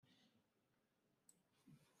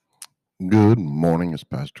Good morning. It's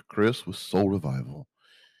Pastor Chris with Soul Revival.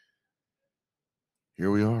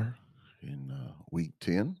 Here we are in week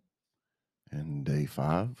 10 and day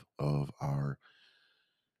 5 of our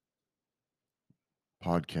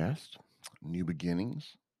podcast, New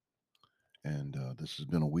Beginnings. And this has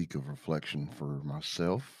been a week of reflection for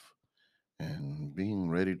myself and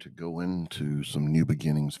being ready to go into some new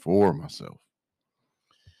beginnings for myself.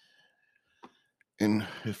 And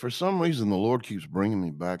if for some reason the Lord keeps bringing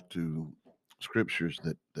me back to scriptures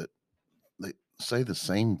that they say the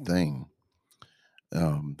same thing.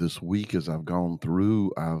 This week, as I've gone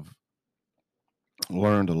through, I've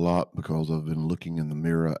learned a lot because I've been looking in the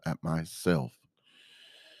mirror at myself,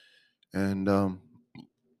 and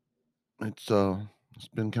it's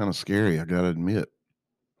been kind of scary. I got to admit,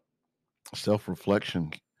 self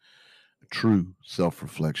reflection, true self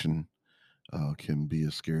reflection, can be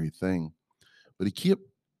a scary thing. But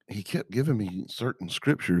he kept giving me certain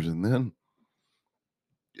scriptures, and then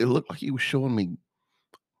it looked like he was showing me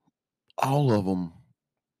all of them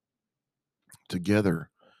together.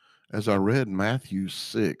 As I read Matthew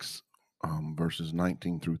 6, verses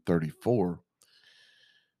 19 through 34,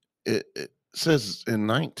 it says in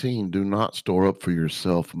 19, do not store up for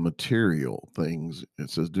yourself material things. It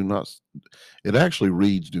says, it actually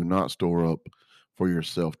reads, do not store up for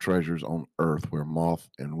yourself treasures on earth where moth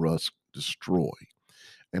and rust destroy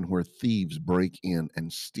and where thieves break in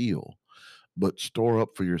and steal, but store up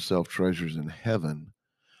for yourself treasures in heaven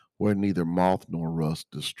where neither moth nor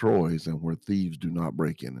rust destroys and where thieves do not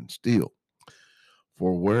break in and steal.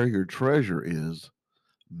 For where your treasure is,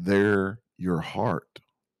 there your heart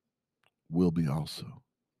will be also.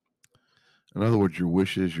 In other words, your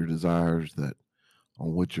wishes, your desires that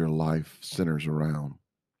on which your life centers around.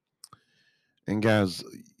 And guys,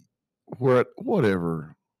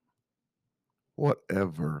 whatever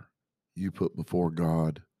you put before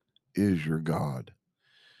God is your God,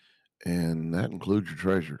 and that includes your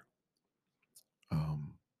treasure.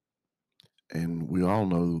 Um, and we all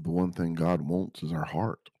know the one thing God wants is our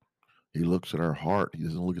heart. He looks at our heart. He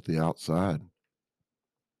doesn't look at the outside.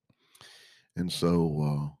 And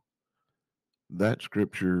so that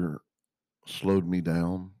scripture slowed me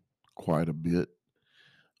down quite a bit.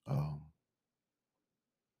 Um,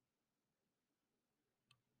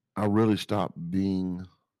 I really stopped being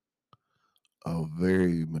a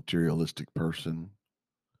very materialistic person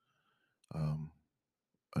um,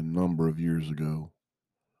 a number of years ago.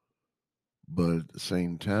 But at the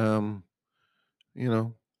same time, you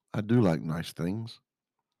know, I do like nice things,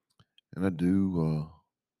 and I do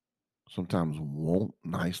sometimes want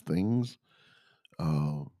nice things,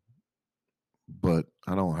 uh, but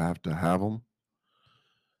I don't have to have them.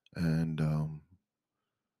 And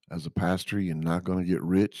as a pastor, you're not going to get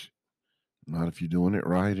rich, not if you're doing it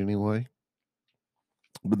right anyway.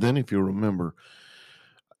 But then, if you remember,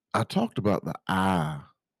 I talked about the eye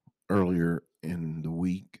earlier in the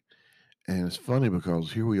week. And it's funny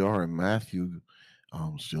because here we are in Matthew,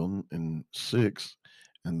 still in 6,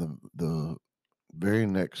 and the very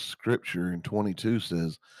next scripture in 22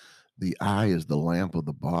 says, "The eye is the lamp of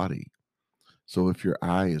the body." So if your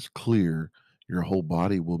eye is clear, your whole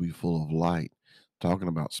body will be full of light. Talking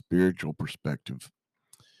about spiritual perspective,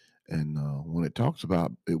 and when it talks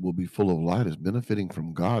about it will be full of light, is benefiting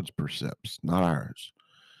from God's percepts, not ours.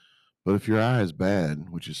 But if your eye is bad,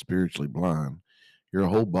 which is spiritually blind, your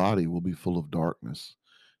whole body will be full of darkness,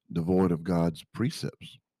 devoid of God's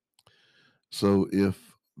precepts. So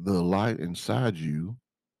if the light inside you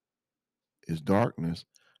is darkness,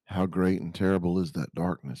 how great and terrible is that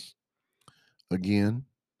darkness? Again,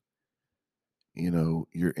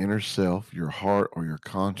 your inner self, your heart, or your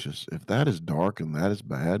conscience, if that is dark and that is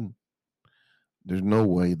bad, there's no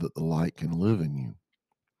way that the light can live in you.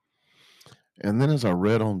 And then as I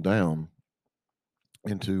read on down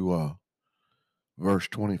into verse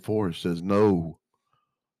 24, it says, no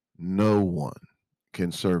one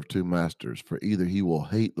can serve two masters, for either he will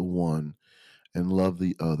hate the one and love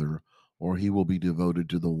the other, or he will be devoted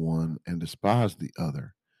to the one and despise the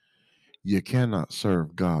other. You cannot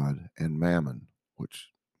serve God and mammon, which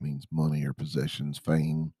means money or possessions,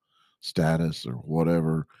 fame, status, or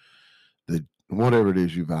whatever it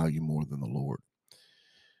is you value more than the Lord.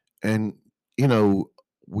 And you know,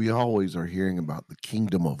 we always are hearing about the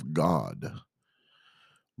kingdom of God,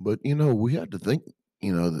 but we have to think,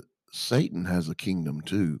 that Satan has a kingdom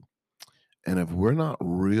too. And if we're not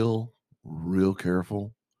real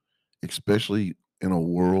careful, especially in a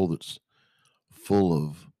world that's full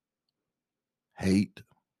of hate,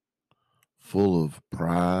 full of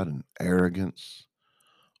pride and arrogance,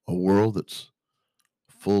 a world that's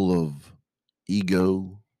full of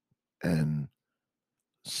ego and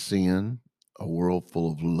sin, a world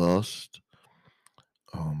full of lust,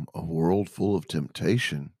 a world full of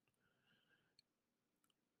temptation.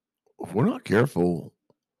 If we're not careful,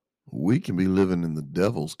 we can be living in the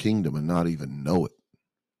devil's kingdom and not even know it.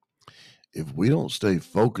 If we don't stay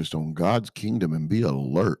focused on God's kingdom and be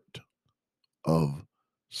alert of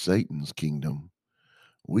Satan's kingdom,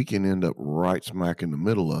 we can end up right smack in the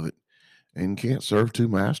middle of it and can't serve two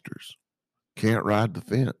masters, can't ride the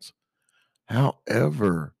fence.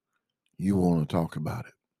 However, you want to talk about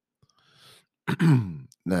it.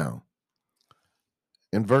 Now,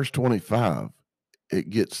 in verse 25, it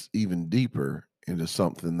gets even deeper into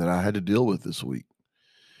something that I had to deal with this week.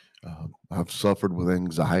 I've suffered with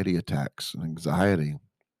anxiety attacks and anxiety.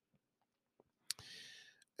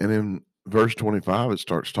 And in verse 25, it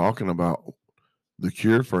starts talking about the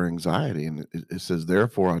cure for anxiety. And it says,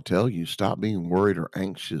 therefore, I tell you, stop being worried or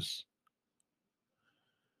anxious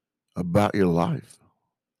about your life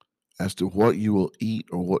as to what you will eat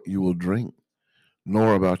or what you will drink,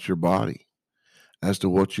 nor about your body as to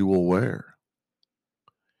what you will wear.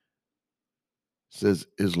 It says,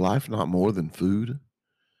 is life not more than food,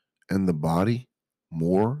 and the body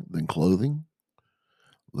more than clothing?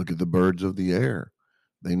 Look at the birds of the air.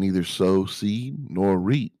 They neither sow seed nor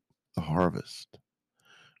reap the harvest,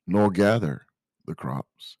 nor gather the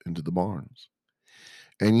crops into the barns.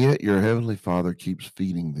 And yet your heavenly Father keeps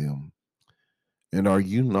feeding them. And are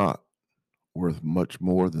you not worth much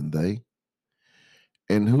more than they?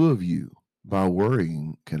 And who of you, by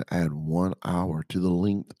worrying, can add 1 hour to the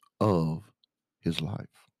length of his life?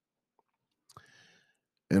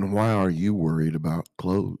 And why are you worried about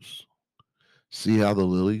clothes? See how the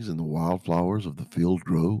lilies and the wildflowers of the field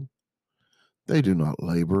grow? They do not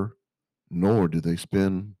labor, nor do they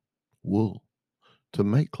spin wool to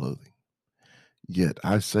make clothing. Yet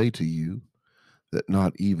I say to you that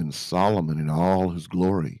not even Solomon in all his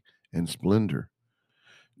glory and splendor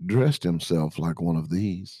dressed himself like one of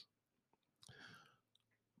these.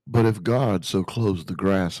 But if God so clothes the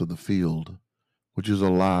grass of the field, which is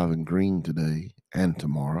alive and green today and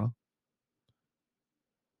tomorrow,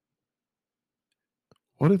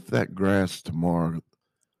 what if that grass tomorrow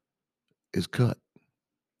is cut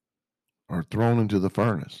or thrown into the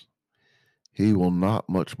furnace? He will not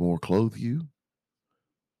much more clothe you.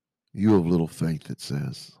 You of little faith, it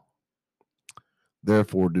says.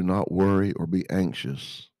 Therefore, do not worry or be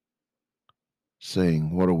anxious,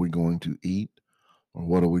 saying, what are we going to eat? Or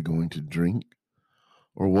what are we going to drink?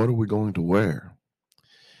 Or what are we going to wear?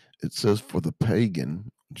 It says, for the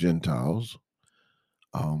pagan Gentiles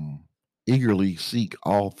eagerly seek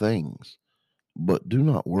all things, but do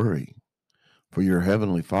not worry, for your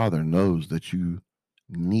heavenly Father knows that you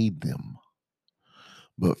need them.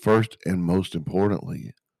 But first and most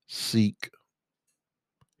importantly, seek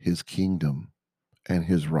his kingdom and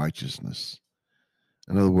his righteousness.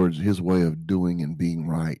 In other words, his way of doing and being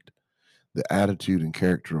right. The attitude and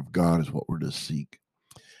character of God is what we're to seek.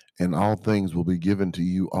 And all things will be given to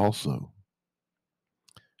you also.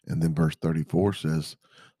 And then verse 34 says,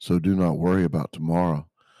 so do not worry about tomorrow,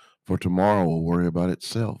 for tomorrow will worry about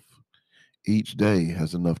itself. Each day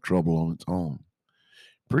has enough trouble on its own.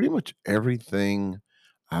 Pretty much everything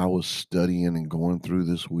I was studying and going through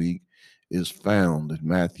this week is found in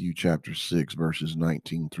Matthew chapter 6, verses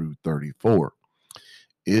 19 through 34.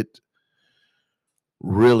 It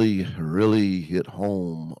really hit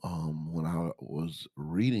home when I was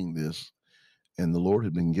reading this, and the Lord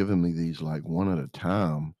had been giving me these like one at a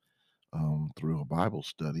time through a Bible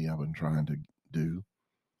study I've been trying to do.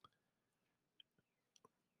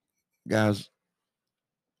 Guys,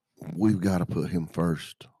 we've got to put him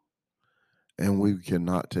first, and we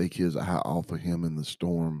cannot take his eye off of him in the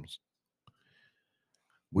storms.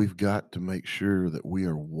 We've got to make sure that we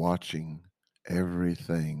are watching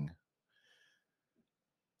everything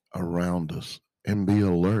around us and be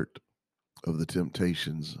alert of the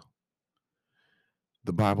temptations.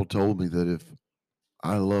 The Bible told me that if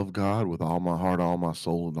I love God with all my heart, all my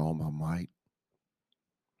soul, and all my might,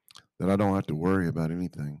 that I don't have to worry about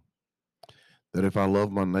anything. That if I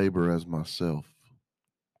love my neighbor as myself,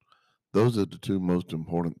 those are the two most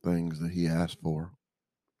important things that he asked for.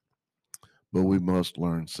 But we must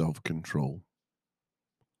learn self control.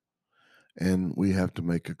 And we have to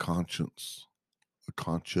make a conscious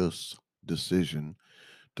decision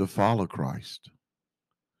to follow Christ,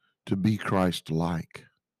 to be Christ like.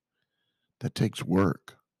 That takes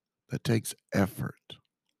work, that takes effort.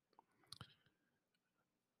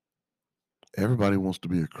 Everybody wants to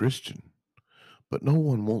be a Christian, but no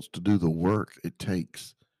one wants to do the work it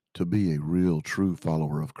takes to be a real, true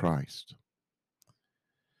follower of Christ.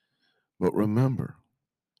 But remember,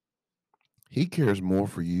 He cares more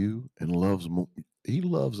for you and he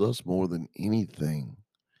loves us more than anything.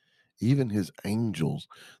 Even his angels.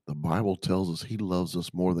 The Bible tells us he loves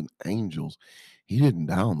us more than angels. He didn't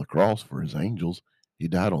die on the cross for his angels. He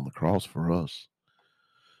died on the cross for us.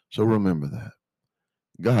 So remember that.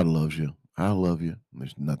 God loves you. I love you. And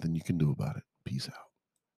there's nothing you can do about it. Peace out.